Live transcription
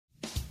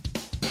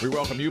We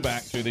welcome you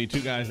back to the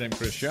Two Guys Named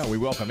Chris show. We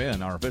welcome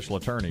in our official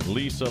attorney,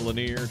 Lisa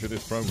Lanier, to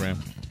this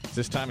program. It's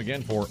this time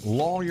again for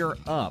Lawyer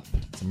Up.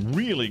 Some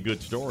really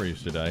good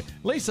stories today.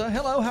 Lisa,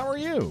 hello, how are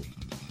you?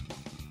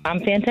 I'm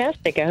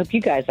fantastic. I hope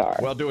you guys are.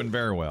 Well, doing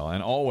very well,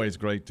 and always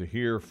great to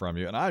hear from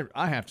you. And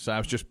I have to say, I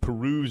was just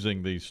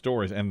perusing these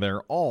stories, and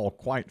they're all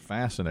quite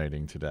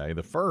fascinating today.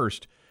 The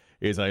first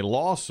is a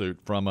lawsuit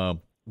from a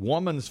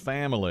woman's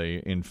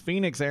family in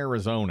Phoenix,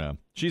 Arizona.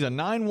 She's a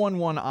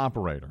 911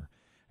 operator,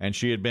 and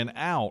she had been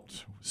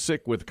out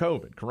sick with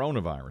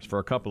coronavirus, for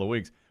a couple of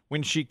weeks.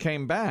 When she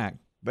came back,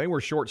 they were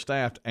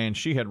short-staffed, and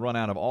she had run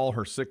out of all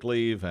her sick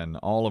leave and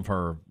all of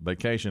her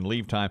vacation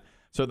leave time.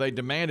 So they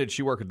demanded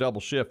she work a double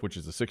shift, which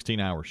is a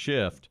 16-hour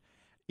shift,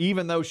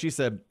 even though she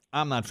said,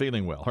 I'm not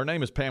feeling well. Her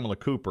name is Pamela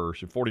Cooper.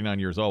 She's 49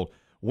 years old.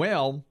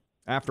 Well,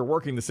 after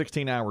working the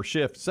 16-hour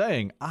shift,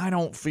 saying, I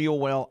don't feel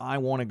well, I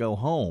want to go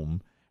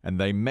home, and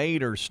they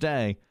made her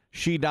stay,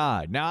 she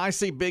died. Now, I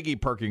see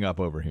Biggie perking up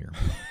over here.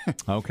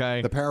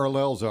 Okay? The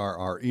parallels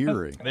are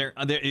eerie.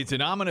 It's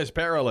an ominous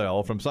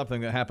parallel from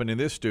something that happened in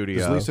this studio.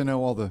 Does Lisa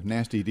know all the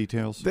nasty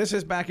details? This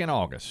is back in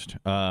August.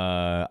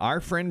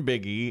 Our friend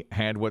Biggie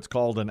had what's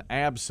called an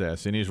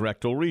abscess in his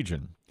rectal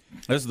region.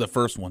 This is the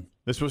first one.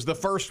 This was the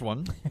first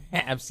one.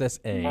 Abscess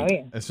A. Oh,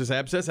 yeah. This is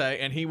abscess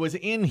A, and he was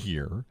in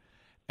here,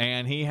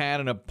 and he had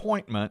an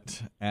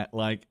appointment at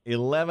like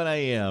 11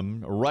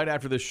 a.m. right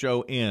after the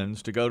show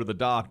ends to go to the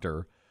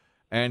doctor.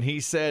 And he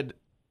said,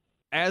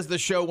 as the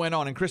show went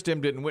on, and Chris Tim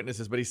didn't witness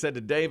this, but he said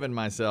to Dave and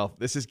myself,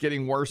 this is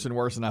getting worse and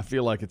worse, and I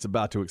feel like it's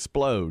about to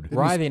explode.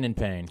 Writhing in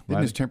pain.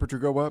 Didn't his temperature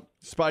go up?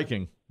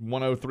 Spiking,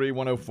 103,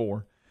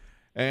 104.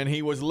 And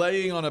he was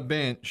laying on a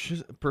bench,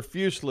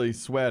 profusely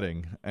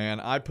sweating,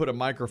 and I put a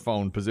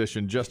microphone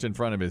position just in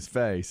front of his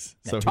face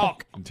so he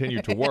could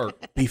continue to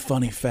work. Be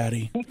funny,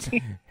 fatty.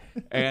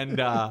 And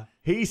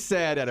he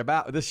said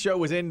this show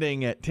was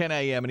ending at 10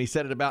 a.m., and he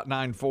said at about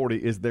 9:40,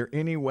 is there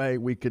any way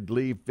we could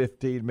leave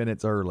 15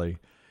 minutes early?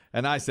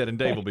 And I said, and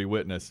Dave will be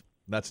witness,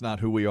 that's not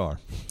who we are.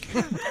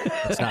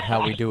 That's not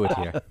how we do it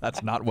here.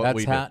 That's not what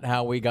we do. That's not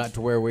how we got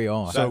to where we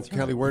are. So,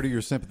 Kelly, where do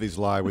your sympathies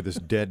lie with this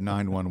dead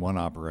 911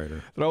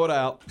 operator? Throw it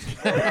out.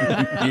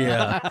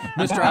 Yeah.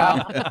 Mistrial.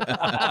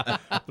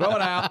 Throw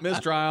it out.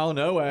 Mistrial.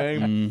 No way.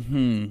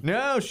 Mm-hmm.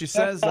 No, she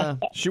says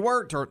she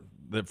worked, or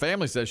the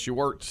family says she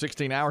worked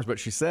 16 hours, but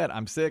she said,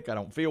 I'm sick. I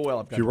don't feel well.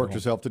 I've got She to go worked home."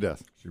 herself to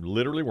death. She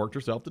literally worked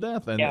herself to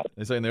death. And Yep.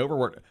 they say they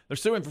overworked. They're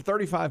suing for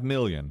 $35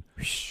 million.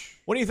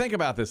 What do you think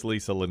about this,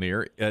 Lisa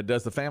Lanier?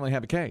 Does the family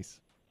have a case?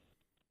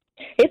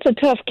 It's a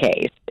tough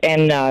case,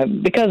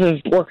 and because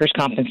of workers'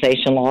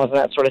 compensation laws and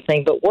that sort of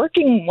thing. But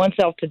working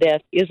oneself to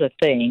death is a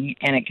thing,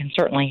 and it can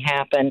certainly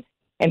happen.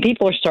 And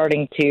people are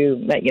starting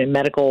to,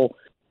 medical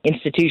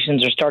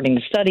institutions are starting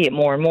to study it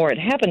more and more. It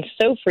happens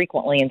so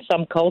frequently in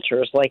some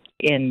cultures, like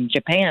in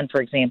Japan, for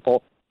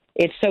example.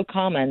 It's so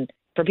common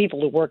for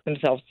people to work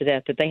themselves to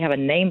death that they have a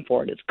name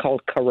for it. It's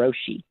called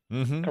karoshi.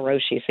 Mm-hmm.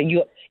 Karoshi. So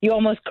you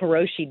almost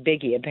karoshied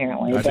Biggie,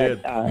 apparently. I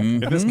did.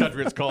 In this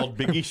country, it's called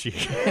Bigishi.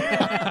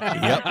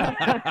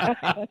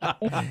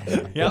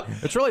 Yep.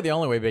 It's really the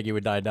only way Biggie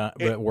would die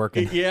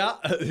working. Yeah.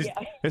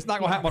 It's not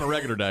going to happen on a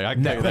regular day. I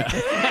can tell you that.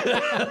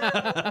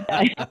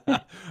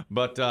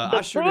 But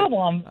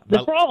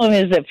the problem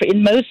is that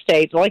in most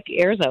states, like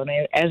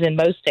Arizona, as in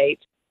most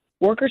states,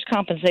 workers'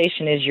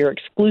 compensation is your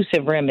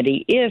exclusive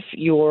remedy if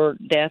your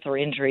death or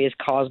injury is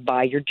caused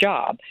by your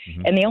job.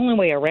 Mm-hmm. And the only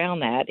way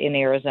around that in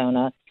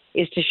Arizona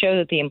is to show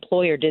that the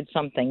employer did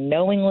something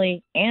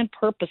knowingly and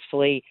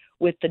purposefully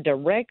with the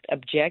direct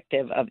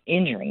objective of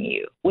injuring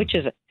you, which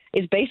is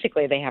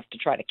basically they have to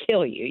try to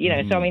kill you.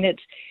 So I mean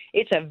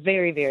it's a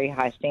very, very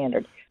high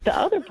standard. The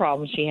other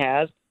problem she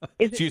has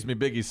is excuse me,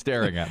 Biggie's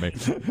staring at me.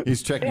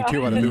 He's checking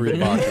 2 out of 3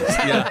 boxes.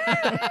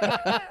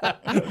 Yeah.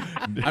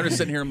 I'm just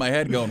sitting here in my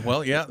head going,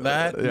 well, yeah,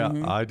 that. Yeah,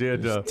 I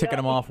did. Ticking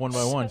them off one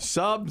by one.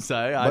 Some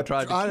say I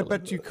tried to I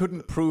bet you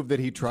couldn't prove that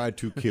he tried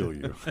to kill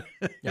you.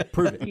 Yeah,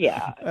 prove it.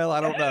 Yeah. Well, I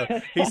don't know.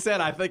 He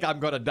said, I think I'm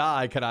going to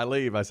die. Can I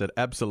leave? I said,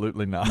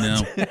 absolutely not.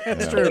 No.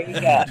 It's true.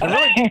 Yeah. And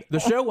really, the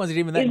show wasn't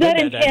even that Is good that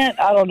that day. intent?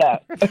 I don't know.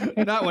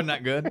 That wasn't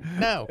that good.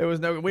 No. It was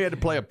no. We had to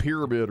play a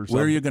pyramid or something.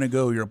 Where are you going to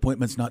go? Your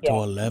appointment's not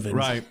till 11.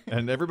 Right.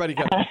 And everybody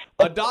kept.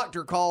 A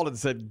doctor called and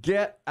said,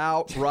 get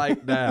out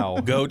right now.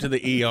 Go to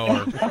the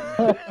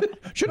ER.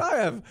 Should I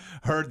have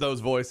heard those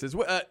voices?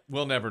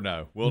 We'll never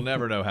know. We'll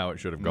never know how it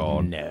should have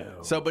gone. No.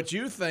 So, but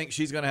you think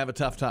she's going to have a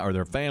tough time, or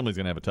their family's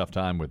going to have a tough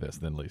time with this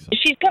then, Lisa?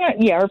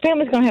 Her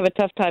family's going to have a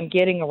tough time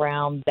getting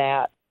around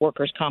that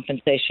workers'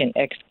 compensation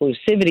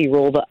exclusivity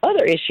rule. The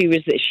other issue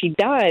is that she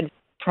died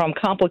from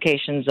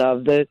complications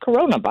of the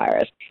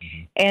coronavirus.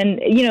 Mm-hmm. And,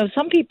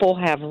 some people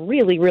have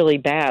really, really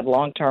bad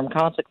long-term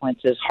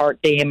consequences,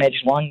 heart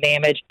damage, lung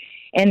damage.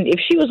 And if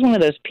she was one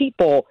of those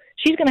people,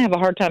 she's going to have a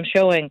hard time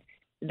showing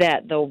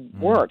that the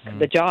work,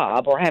 the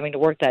job, or having to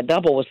work that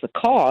double was the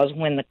cause,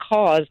 when the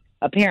cause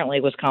apparently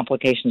was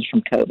complications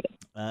from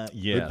COVID.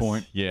 Yes. Good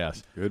point.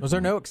 Yes. Was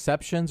there no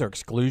exceptions or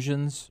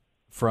exclusions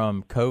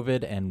from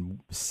COVID and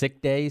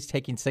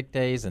taking sick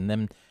days, and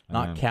them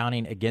not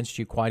counting against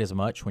you quite as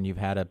much when you've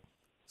had a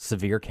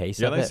severe case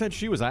Yeah, of they it. said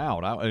she was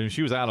out.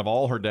 She was out of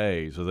all her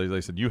days. So they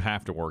said, you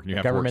have to work. And you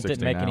have Government to work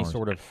 16 didn't make any hours.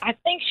 sort of. I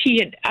think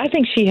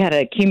she had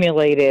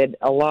accumulated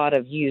a lot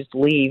of used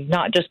leave,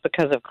 not just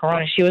because of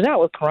Corona. She was out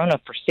with Corona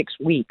for 6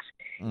 weeks,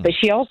 but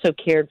she also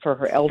cared for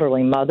her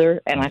elderly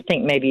mother, and I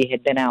think maybe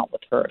had been out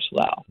with her as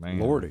well. Man,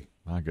 Lordy.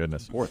 my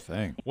goodness. Poor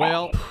thing.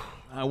 Well,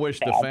 I wish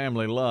the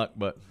family luck,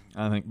 but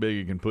I think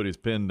Biggie can put his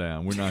pen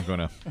down. We're not going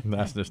to.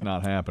 That's just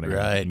not happening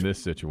in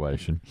this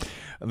situation.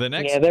 The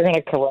next, Yeah, they're going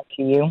to correct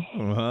you.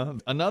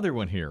 another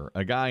one here.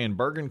 A guy in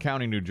Bergen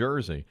County, New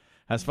Jersey,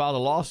 has filed a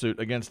lawsuit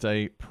against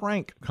a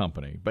prank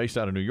company based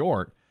out of New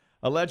York,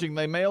 alleging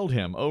they mailed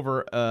him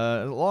over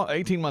a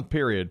 18-month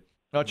period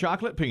a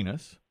chocolate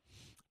penis,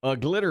 a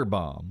glitter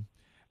bomb,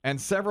 and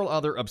several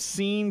other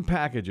obscene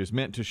packages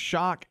meant to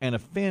shock and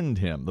offend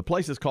him. The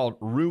place is called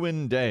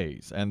Ruin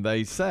Days, and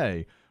they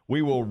say,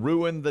 we will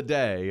ruin the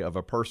day of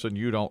a person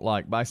you don't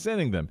like by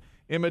sending them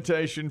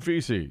imitation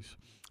feces,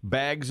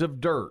 bags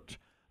of dirt,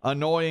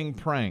 annoying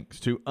pranks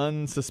to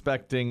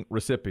unsuspecting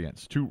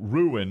recipients to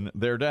ruin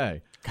their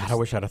day. God, I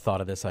wish I'd have thought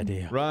of this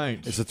idea.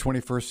 Right. It's a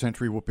 21st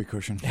century whoopee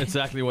cushion.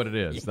 Exactly what it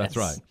is. Yes. That's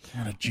right.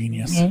 What a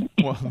genius.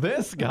 Well,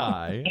 this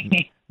guy,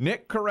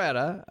 Nick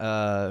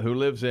Coretta, who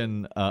lives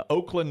in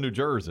Oakland, New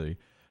Jersey,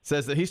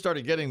 says that he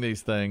started getting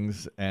these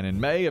things, and in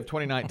May of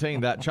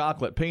 2019, that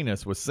chocolate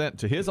penis was sent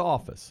to his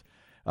office,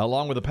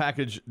 along with a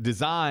package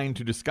designed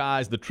to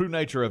disguise the true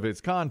nature of its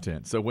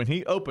content. So when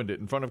he opened it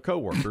in front of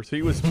coworkers,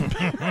 he was...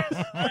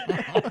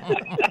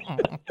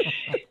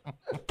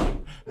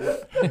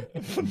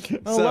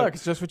 Look,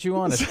 it's just what you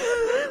wanted.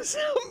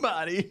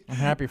 Somebody... I'm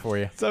happy for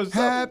you. So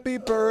Happy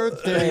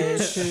birthday.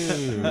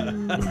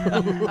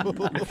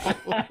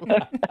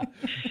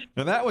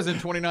 And that was in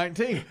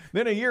 2019.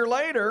 Then a year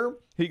later,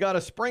 he got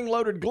a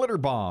spring-loaded glitter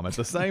bomb at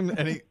the same,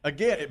 and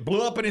it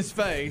blew up in his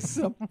face.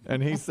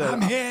 And he said,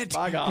 I'm hit.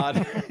 My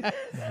God.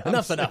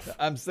 Enough's enough.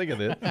 I'm sick of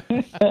this.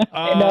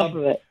 Enough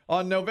of it.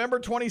 On November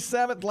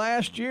 27th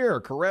last year,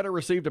 Coretta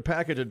received a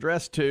package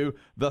addressed to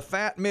the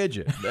Fat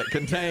Midget that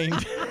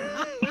contained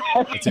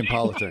It's in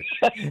politics.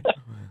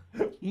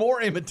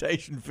 more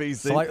imitation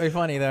feces. Slightly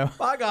funny, though.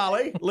 By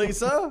golly,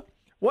 Lisa,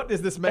 what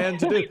is this man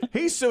to do?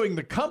 He's suing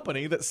the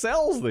company that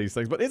sells these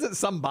things, but isn't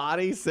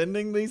somebody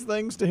sending these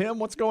things to him?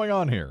 What's going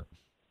on here?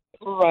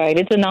 Right.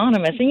 It's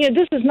anonymous. And,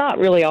 this is not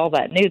really all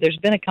that new. There's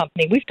been a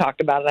company, we've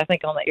talked about it, I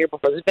think, on the air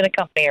before. There's been a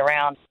company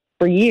around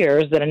for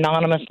years that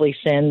anonymously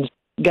sends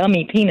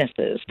gummy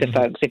penises to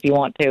folks if you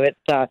want to. It's,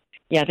 I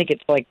think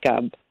it's like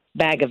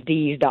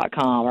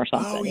bagofd's.com or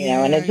something,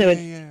 And it's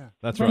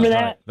That's remember right.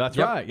 that? That's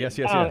right. Yes.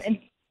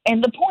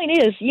 And the point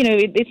is,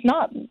 it's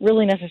not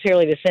really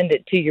necessarily to send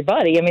it to your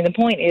buddy. I mean, the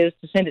point is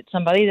to send it to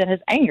somebody that has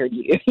angered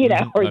you,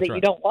 or that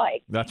you don't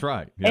like. That's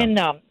right.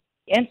 Yeah.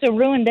 And so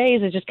Ruin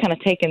Days is just kind of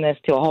taking this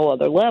to a whole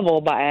other level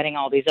by adding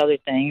all these other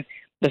things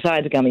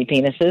besides gummy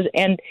penises.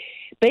 And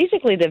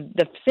basically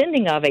the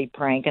sending of a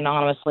prank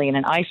anonymously in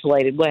an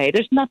isolated way,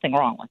 there's nothing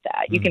wrong with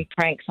that. You can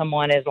prank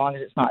someone as long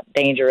as it's not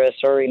dangerous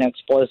or,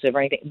 explosive or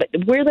anything. But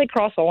where they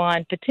cross the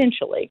line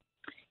potentially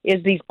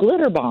is these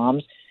glitter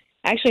bombs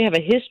actually have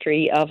a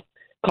history of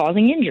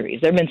causing injuries.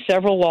 There have been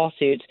several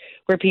lawsuits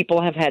where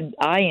people have had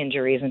eye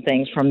injuries and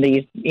things from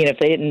these, if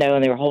they didn't know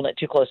and they were holding it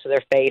too close to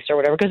their face or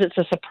whatever, because it's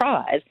a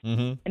surprise.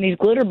 And these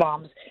glitter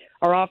bombs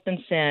are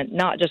often sent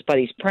not just by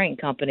these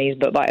prank companies,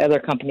 but by other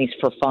companies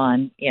for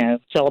fun,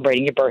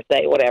 celebrating your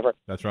birthday, whatever.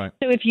 That's right.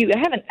 So if you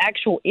have an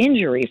actual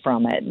injury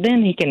from it,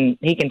 then he can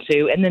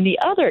sue. And then the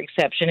other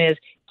exception is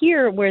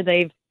here where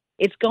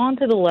it's gone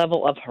to the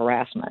level of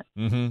harassment.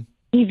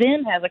 He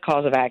then has a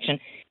cause of action.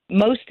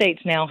 Most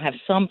states now have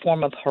some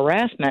form of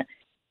harassment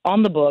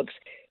on the books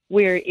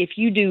where if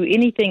you do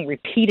anything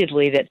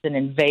repeatedly that's an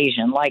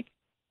invasion, like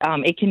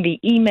it can be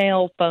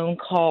email, phone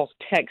calls,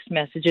 text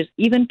messages,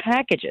 even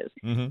packages.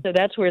 So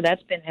that's where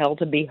that's been held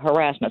to be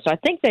harassment. So I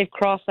think they've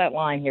crossed that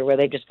line here where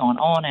they've just gone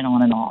on and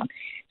on and on.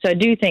 So I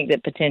do think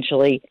that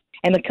potentially,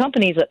 and the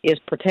company is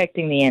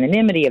protecting the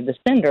anonymity of the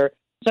sender.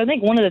 So I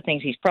think one of the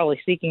things he's probably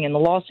seeking in the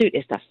lawsuit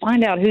is to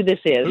find out who this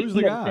is. Who's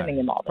the guy? Sending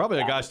him all Probably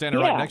this a guy stuff. standing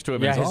right next to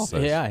him in his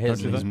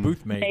office. His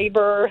booth mate.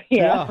 Neighbor.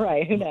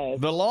 Right. Who knows?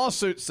 The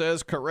lawsuit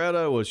says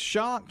Coretta was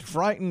shocked,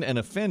 frightened, and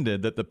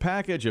offended that the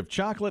package of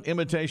chocolate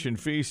imitation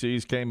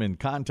feces came in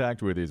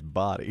contact with his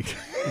body.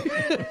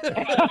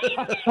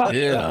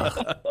 Yeah.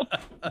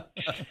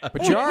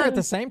 But you are at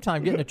the same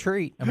time getting a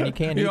treat. I mean, you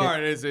can't eat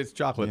it. It's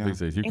chocolate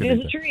feces. You It can is eat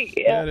a that. treat.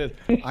 Yeah, it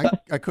is.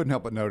 I couldn't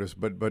help but notice,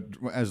 but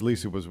as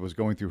Lisa was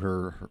going through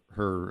her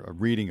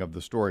reading of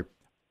the story,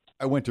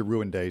 I went to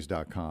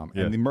ruindays.com,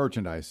 and the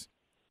merchandise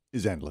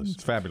is endless.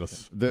 It's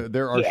fabulous.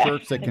 There are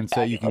shirts that can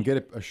say, you can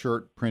get a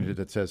shirt printed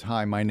that says,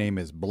 "Hi, my name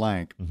is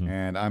blank,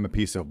 and I'm a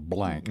piece of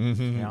blank,"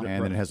 and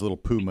then it has a little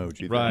poo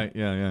emoji. Right,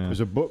 yeah. There's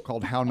a book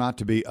called How Not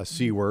to Be a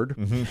C Word.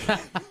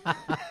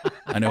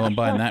 I know I'm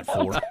buying that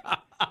for.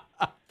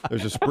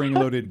 There's a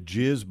spring-loaded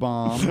jizz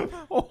bomb.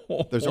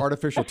 There's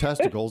artificial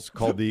testicles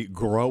called the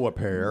Grow a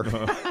Pair.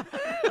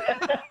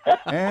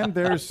 And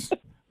there's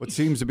what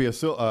seems to be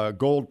a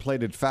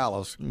gold-plated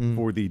phallus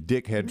for the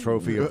Dickhead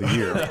Trophy of the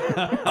Year.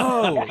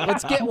 Oh,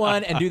 let's get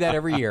one and do that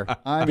every year.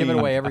 Give it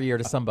away every year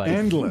to somebody.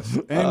 Endless.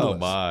 Oh,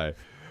 my.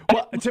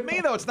 Well, to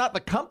me though, it's not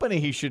the company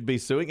he should be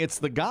suing. It's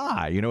the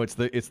guy.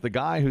 It's the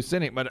guy who's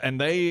sending it.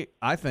 And they,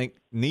 I think,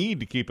 need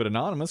to keep it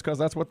anonymous because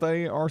that's what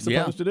they are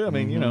supposed to do. I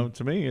mean,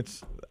 to me,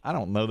 I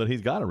don't know that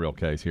he's got a real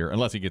case here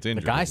unless he gets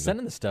injured. The guy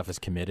sending the stuff is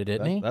committed,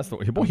 isn't he? That's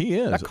he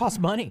is. That costs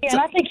money. Yeah, and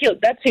I think he'll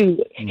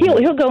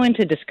go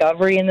into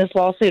discovery in this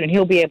lawsuit, and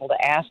he'll be able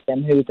to ask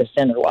them who the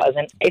sender was.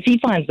 And if he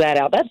finds that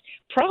out, that's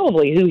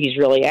probably who he's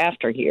really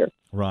after here.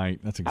 Right.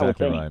 That's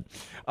exactly right.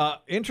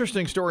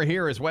 Interesting story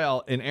here as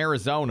well. In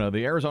Arizona,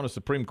 the Arizona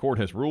Supreme Court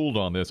has ruled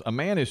on this. A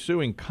man is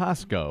suing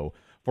Costco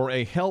for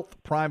a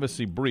health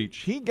privacy breach.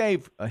 He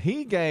gave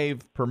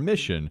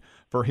permission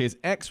for his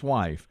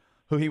ex-wife,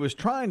 who he was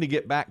trying to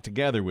get back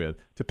together with,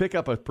 to pick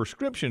up a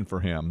prescription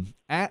for him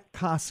at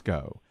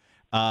Costco.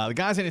 The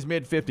guy's in his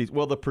mid-50s.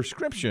 Well, the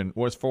prescription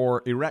was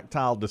for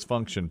erectile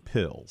dysfunction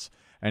pills.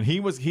 And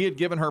he had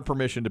given her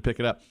permission to pick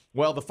it up.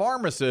 Well, the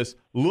pharmacist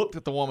looked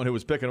at the woman who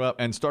was picking it up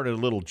and started a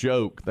little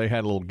joke. They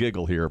had a little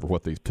giggle here over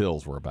what these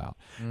pills were about.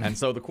 And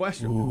so the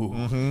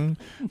question,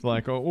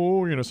 like,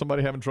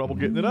 somebody having trouble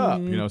getting it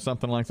up,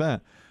 something like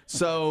that.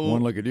 So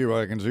one look at you,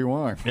 I can see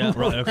why. Yeah,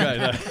 right.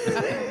 Okay.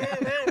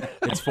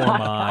 It's for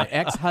my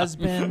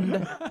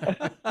ex-husband.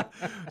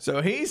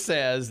 So he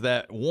says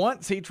that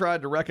once he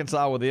tried to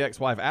reconcile with the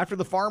ex-wife after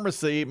the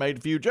pharmacy made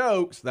a few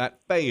jokes, that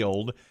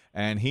failed.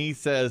 And he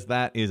says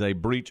that is a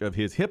breach of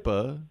his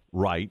HIPAA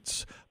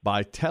rights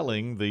by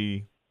telling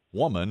the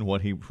woman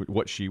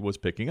what she was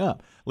picking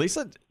up.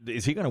 Lisa,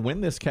 is he going to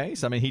win this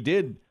case? I mean, he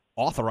did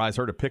authorize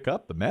her to pick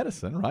up the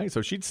medicine, right?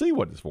 So she'd see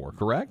what it's for,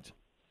 correct?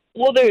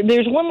 Well,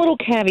 there's one little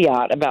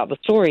caveat about the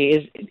story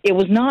is it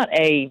was not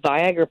a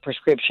Viagra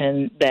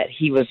prescription that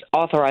he was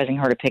authorizing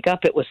her to pick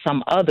up. It was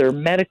some other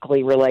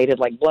medically related,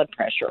 like blood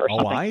pressure or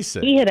something. Oh, I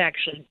see. He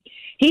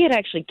had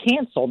actually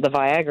canceled the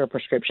Viagra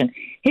prescription.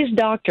 His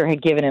doctor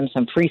had given him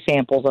some free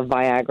samples of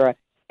Viagra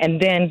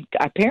and then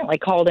apparently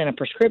called in a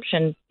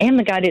prescription, and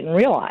the guy didn't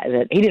realize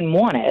it. He didn't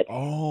want it.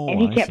 Oh, and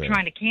he kept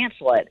trying to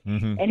cancel it.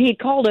 And he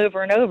called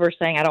over and over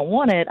saying, I don't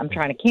want it. I'm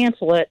trying to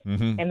cancel it.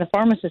 And the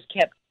pharmacist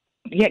kept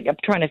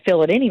trying to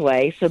fill it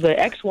anyway. So the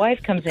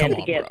ex-wife comes in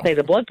to get, say,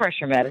 the blood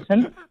pressure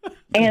medicine,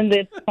 and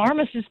the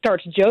pharmacist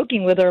starts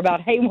joking with her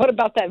about, hey, what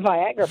about that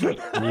Viagra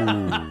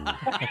prescription?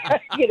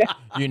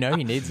 You know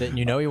he needs it, and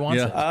you know he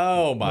wants it.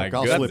 Oh, my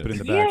God. I'll slip it in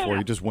the bag for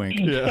you. Just wink.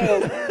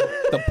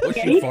 The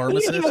pushy he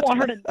pharmacist. didn't want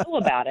her to know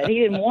about it. He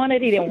didn't want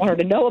it. He didn't want her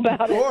to know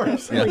about it. Of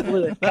course.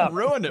 That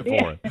ruined it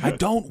for him. I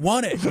don't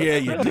want it. Yeah,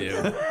 you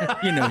do.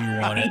 You know you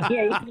want it.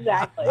 Yeah,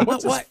 exactly.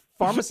 What?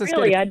 Pharmacist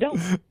Really, I don't.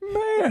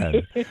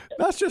 Man,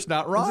 that's just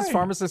not right. Does this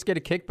pharmacist get a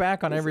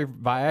kickback on every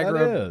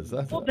Viagra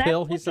That's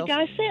pill what he sells? the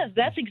guy says.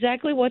 That's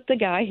exactly what the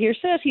guy here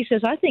says. He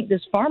says, I think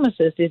this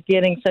pharmacist is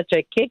getting such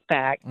a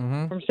kickback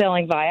from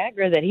selling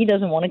Viagra that he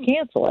doesn't want to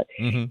cancel it.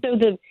 So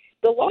the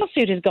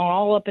lawsuit has gone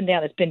all up and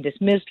down. It's been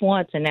dismissed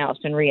once, and now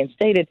it's been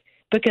reinstated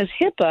because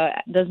HIPAA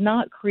does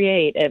not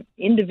create an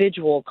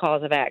individual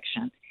cause of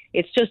action.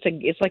 It's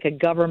like a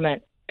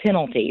government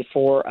penalty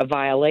for a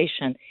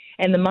violation.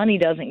 And the money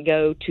doesn't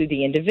go to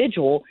the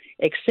individual,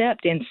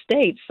 except in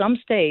states. Some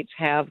states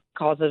have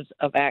causes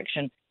of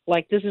action,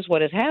 like this is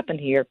what has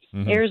happened here.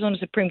 Arizona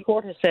Supreme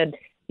Court has said,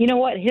 you know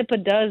what,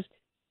 HIPAA does,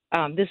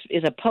 this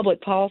is a public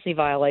policy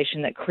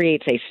violation that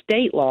creates a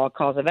state law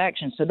cause of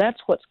action. So that's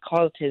what's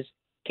caused his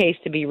case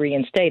to be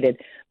reinstated.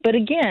 But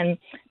again,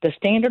 the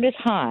standard is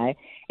high,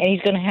 and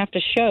he's going to have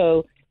to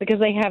show, because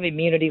they have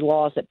immunity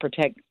laws that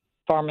protect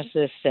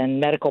pharmacists and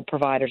medical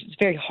providers, it's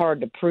very hard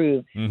to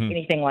prove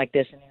anything like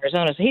this in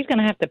Arizona. So he's going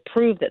to have to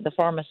prove that the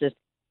pharmacist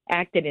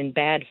acted in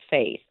bad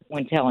faith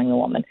when telling the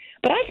woman.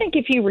 But I think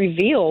if you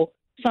reveal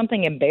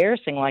something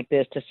embarrassing like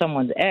this to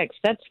someone's ex,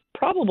 that's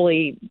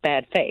probably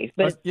bad faith.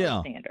 But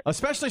yeah, standard.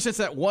 Especially since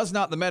that was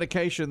not the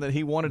medication that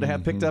he wanted to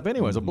have picked up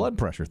anyway. It was a blood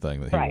pressure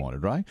thing that he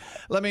wanted, right?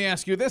 Let me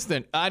ask you this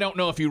then. I don't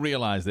know if you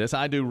realize this.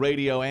 I do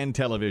radio and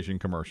television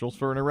commercials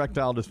for an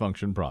erectile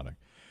dysfunction product.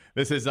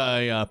 This is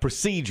a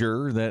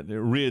procedure that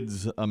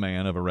rids a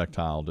man of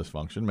erectile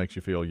dysfunction, makes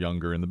you feel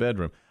younger in the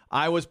bedroom.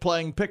 I was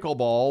playing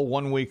pickleball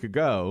 1 week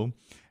ago,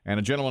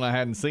 and a gentleman I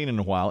hadn't seen in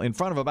a while, in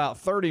front of about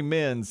 30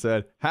 men,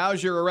 said,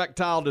 "How's your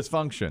erectile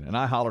dysfunction?" And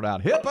I hollered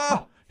out,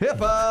 "HIPAA!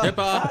 HIPAA!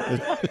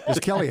 HIPAA! Does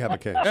Kelly have a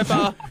case?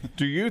 HIPAA!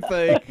 Do you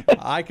think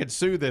I could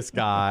sue this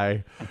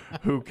guy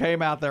who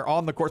came out there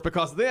on the course?"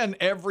 Because then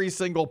every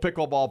single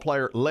pickleball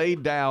player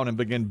laid down and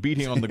began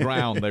beating on the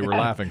ground. They were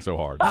laughing so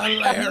hard.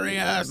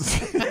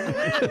 Hilarious.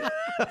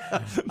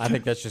 I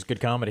think that's just good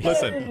comedy.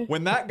 Listen,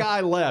 when that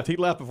guy left, he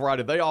left before I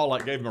did. They all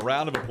gave him a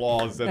round of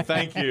applause and said,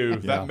 "Thank you.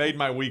 That made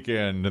my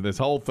weekend." And this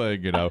whole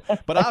thing,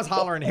 But I was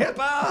hollering,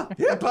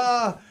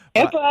 "HIPAA!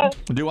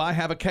 HIPAA!" Do I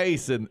have a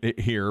case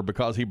here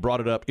because he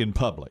brought it up in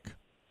public?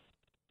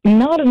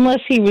 Not unless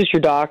he was your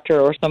doctor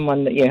or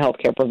someone that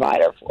healthcare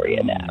provider for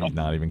you now. He's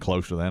not even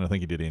close to that. I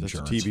think he did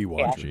insurance. Just a TV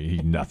watcher.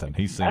 He's nothing.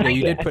 He's Yeah, single.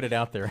 you did put it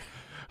out there.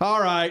 All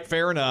right,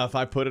 fair enough.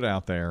 I put it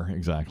out there.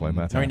 Exactly.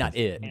 That's I mean, happens.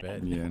 not it,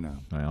 but Yeah, no.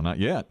 Well, not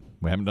yet.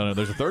 We haven't done it.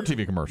 There's a third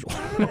TV commercial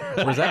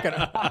where's that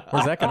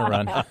gonna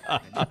run?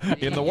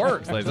 in the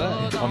works, they say.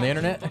 On the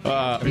internet?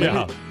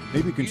 Yeah.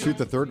 Maybe you can shoot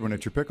the third one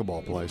at your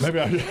pickleball place.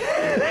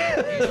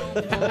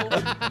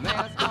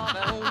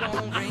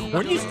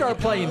 When you start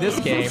playing this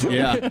game,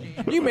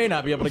 you may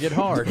not be able to get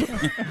hard. Need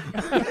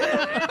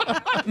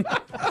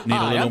a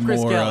little I'm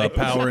Chris more Kelly.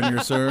 power in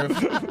your serve.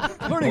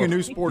 Learning a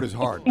new sport is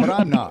hard, but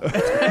I'm not.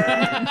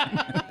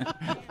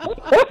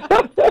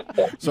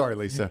 Sorry,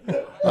 Lisa.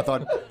 I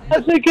thought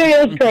That's okay.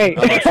 That's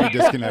great. she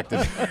disconnected.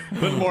 A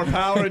little more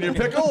power in your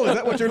pickle? Is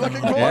that what you're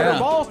looking for? Are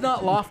balls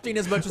not lofting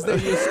as much as they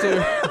used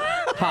to?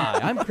 Hi,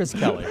 I'm Chris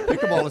Kelly.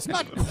 Pickleball is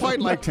not quite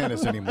like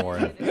tennis anymore.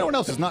 You know what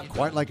else is not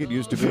quite like it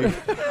used to be?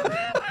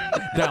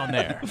 Down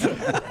there.